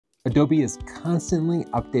Adobe is constantly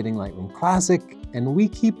updating Lightroom Classic, and we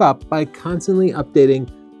keep up by constantly updating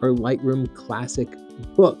our Lightroom Classic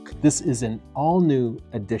book. This is an all-new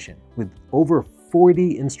edition with over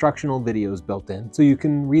 40 instructional videos built in, so you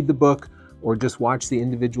can read the book or just watch the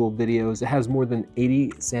individual videos. It has more than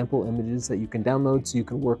 80 sample images that you can download, so you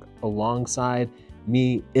can work alongside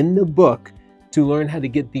me in the book to learn how to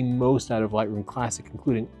get the most out of Lightroom Classic,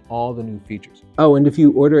 including all the new features. Oh, and if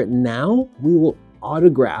you order it now, we will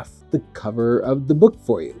autograph the cover of the book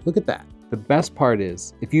for you. Look at that. The best part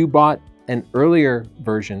is, if you bought an earlier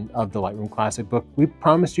version of the Lightroom Classic book, we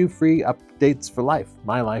promised you free updates for life.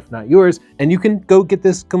 My life, not yours. And you can go get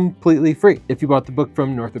this completely free. If you bought the book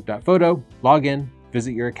from Northrup.photo, log in,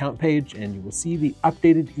 visit your account page, and you will see the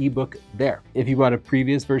updated ebook there. If you bought a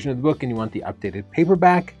previous version of the book and you want the updated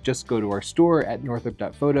paperback, just go to our store at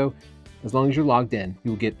Northrup.photo. As long as you're logged in,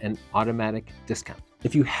 you will get an automatic discount.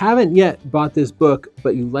 If you haven't yet bought this book,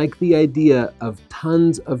 but you like the idea of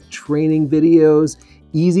tons of training videos,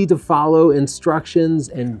 easy to follow instructions,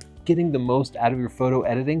 and getting the most out of your photo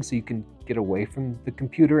editing so you can get away from the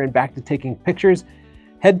computer and back to taking pictures,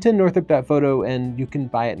 head to Northrup.photo and you can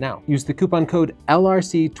buy it now. Use the coupon code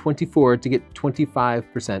LRC24 to get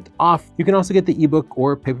 25% off. You can also get the ebook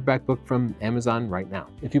or paperback book from Amazon right now.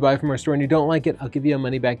 If you buy from our store and you don't like it, I'll give you a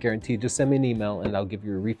money back guarantee. Just send me an email and I'll give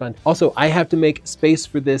you a refund. Also, I have to make space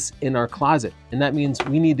for this in our closet, and that means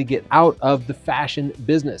we need to get out of the fashion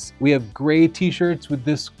business. We have gray t-shirts with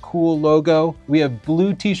this cool logo. We have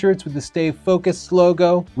blue t-shirts with the Stay Focused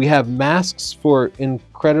logo. We have masks for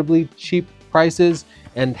incredibly cheap prices,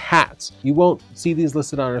 and hats. You won't see these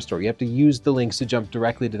listed on our store. You have to use the links to jump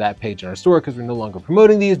directly to that page on our store, because we're no longer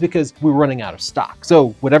promoting these because we're running out of stock. So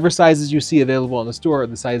whatever sizes you see available on the store are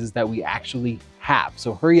the sizes that we actually have.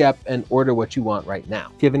 So hurry up and order what you want right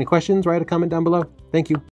now. If you have any questions, write a comment down below. Thank you.